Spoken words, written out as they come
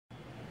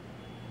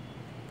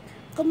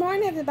Good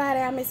morning, everybody.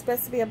 I'm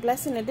supposed to be a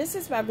blessing, and this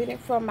is my reading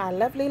for my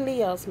lovely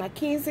Leos, my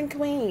kings and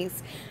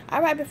queens.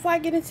 All right, before I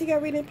get into your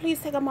reading, please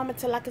take a moment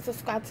to like and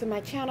subscribe to my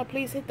channel.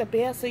 Please hit the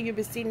bell so you'll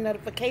receive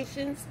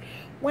notifications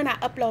when I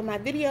upload my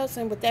videos.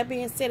 And with that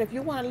being said, if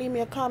you want to leave me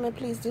a comment,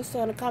 please do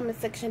so in the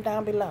comment section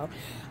down below.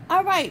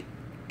 All right.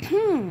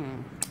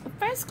 The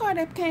first card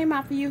that came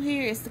out for you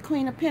here is the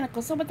Queen of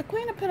Pentacles. So with the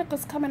Queen of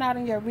Pentacles coming out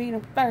in your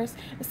reading first,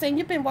 it's saying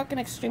you've been working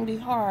extremely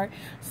hard.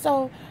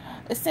 So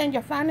it's saying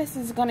your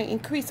finances are going to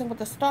increase. And with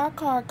the Star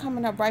card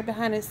coming up right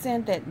behind it, it's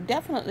saying that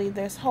definitely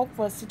there's hope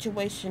for a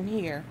situation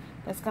here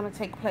that's going to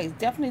take place.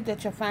 Definitely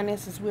that your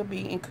finances will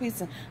be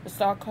increasing. The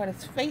Star card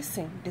is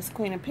facing this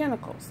Queen of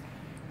Pentacles.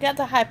 You got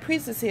the High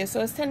Priestess here,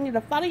 so it's telling you to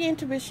follow your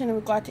intuition in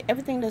regard to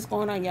everything that's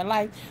going on in your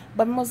life.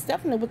 But most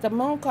definitely, with the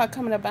Moon card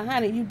coming up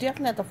behind it, you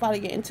definitely have to follow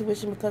your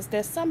intuition, because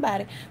there's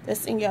somebody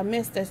that's in your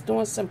midst that's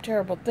doing some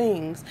terrible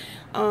things,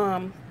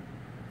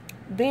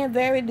 being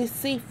very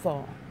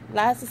deceitful,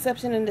 lies,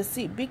 deception, and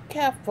deceit. Be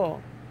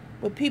careful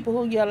with people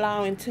who you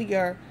allow into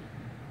your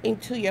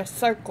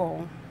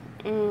circle.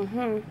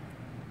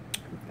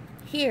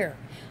 Here,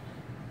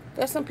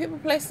 there's some people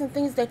placing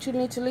things that you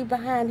need to leave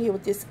behind here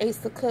with this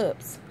Ace of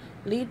Cups.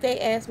 Leave their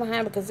ass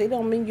behind, because they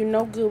don't mean you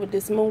no good with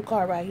this Moon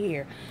card right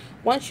here.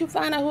 Once you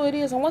find out who it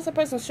is, and once a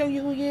person show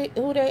you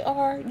who they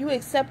are, you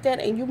accept that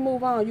and you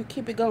move on. You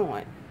keep it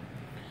going.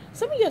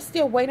 Some of you are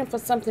still waiting for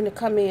something to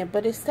come in,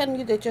 but it's telling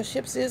you that your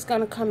ships is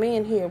going to come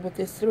in here with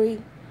this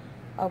Three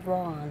of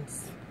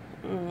Wands.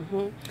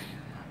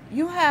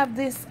 You have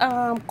this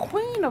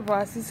Queen of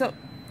Wands. So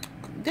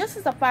this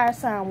is a fire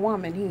sign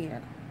woman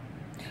here.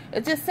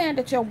 It's just saying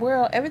that your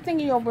world, everything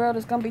in your world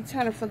is going to be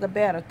turning for the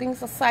better.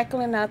 Things are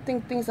cycling, and I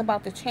think things are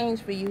about to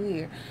change for you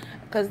here.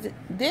 Because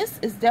this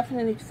is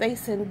definitely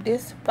facing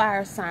this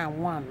fire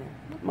sign woman.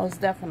 Most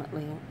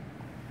definitely.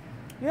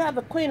 You have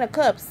a Queen of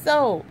Cups.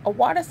 So, a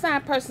water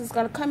sign person is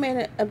going to come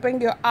in and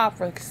bring your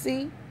offer.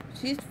 See?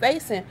 She's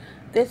facing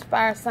this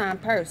fire sign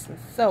person.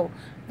 So,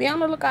 be on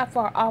the lookout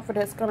for an offer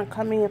that's going to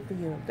come in for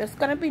you. There's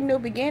going to be new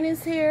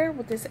beginnings here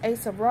with this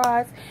Ace of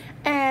Rods.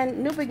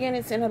 And new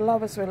beginnings in a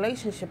lover's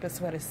relationship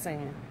is what it's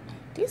saying.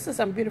 These are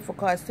some beautiful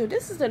cards too.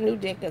 This is a new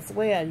deck as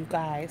well, you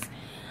guys.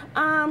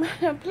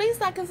 Please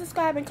like and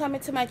subscribe and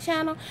comment to my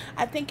channel.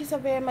 I thank you so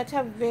very much.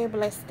 Have a very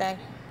blessed day.